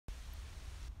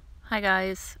Hi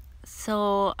guys.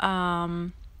 So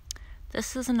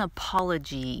this is an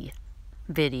apology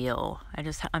video.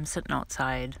 I'm sitting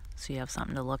outside so you have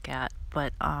something to look at.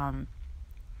 But I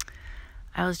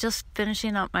was just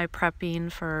finishing up my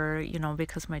prepping for,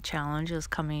 because my challenge is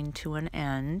coming to an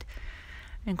end,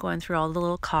 and going through all the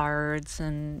little cards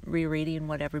and rereading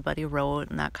what everybody wrote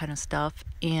and that kind of stuff.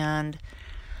 And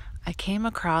I came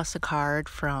across a card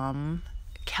from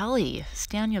Kelly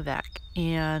Stanoyevic,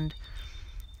 and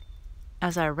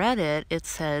as I read it, it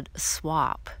said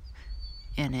swap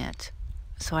in it.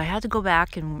 So I had to go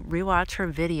back and rewatch her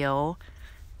video,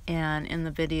 and in the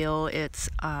video it's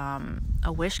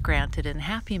a wish granted in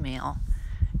Happy Mail,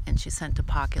 and she sent a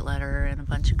pocket letter and a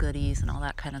bunch of goodies and all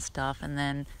that kind of stuff, and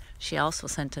then she also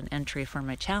sent an entry for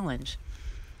my challenge.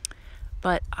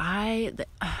 But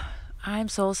I'm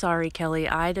so sorry, Kelly.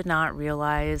 I did not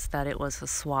realize that it was a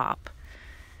swap.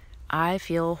 I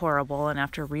feel horrible, and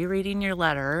after rereading your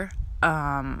letter,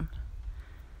 I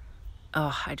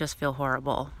just feel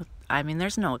horrible. I mean,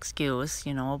 there's no excuse,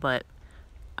 but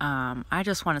I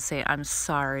just want to say I'm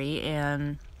sorry,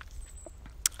 and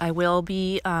I will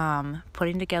be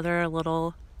putting together a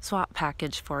little swap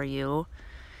package for you.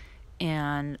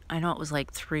 And I know it was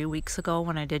like 3 weeks ago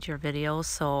when I did your video,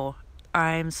 so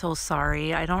I'm so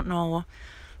sorry. I don't know.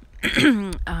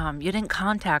 You didn't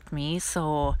contact me,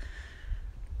 so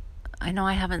I know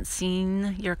I haven't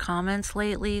seen your comments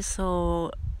lately, so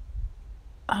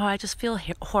I just feel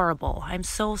horrible. I'm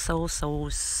so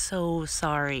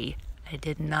sorry. I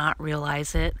did not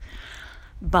realize it,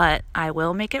 but I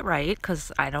will make it right,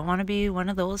 because I don't want to be one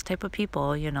of those type of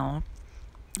people,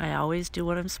 I always do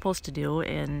what I'm supposed to do,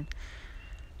 and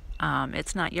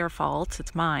it's not your fault,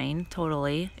 it's mine,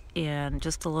 totally. And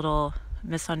just a little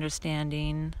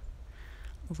misunderstanding,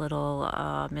 a little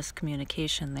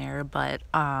miscommunication there, but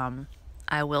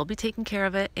I will be taking care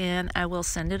of it, and I will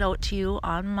send it out to you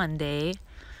on Monday,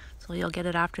 so you'll get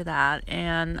it after that.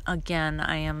 And again,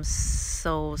 I am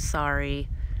so sorry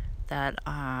that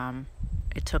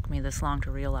it took me this long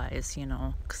to realize,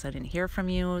 because I didn't hear from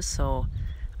you, so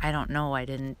I don't know.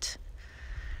 You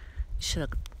should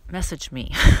have messaged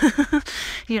me,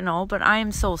 but I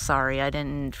am so sorry. I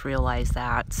didn't realize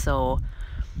that. So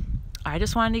I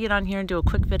just wanted to get on here and do a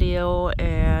quick video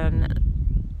and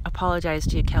apologize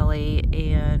to you, Kelly,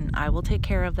 and I will take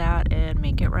care of that and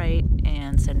make it right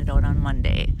and send it out on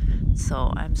Monday.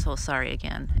 So I'm so sorry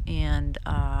again. And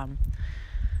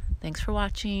thanks for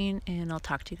watching, and I'll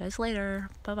talk to you guys later.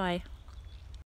 Bye-bye.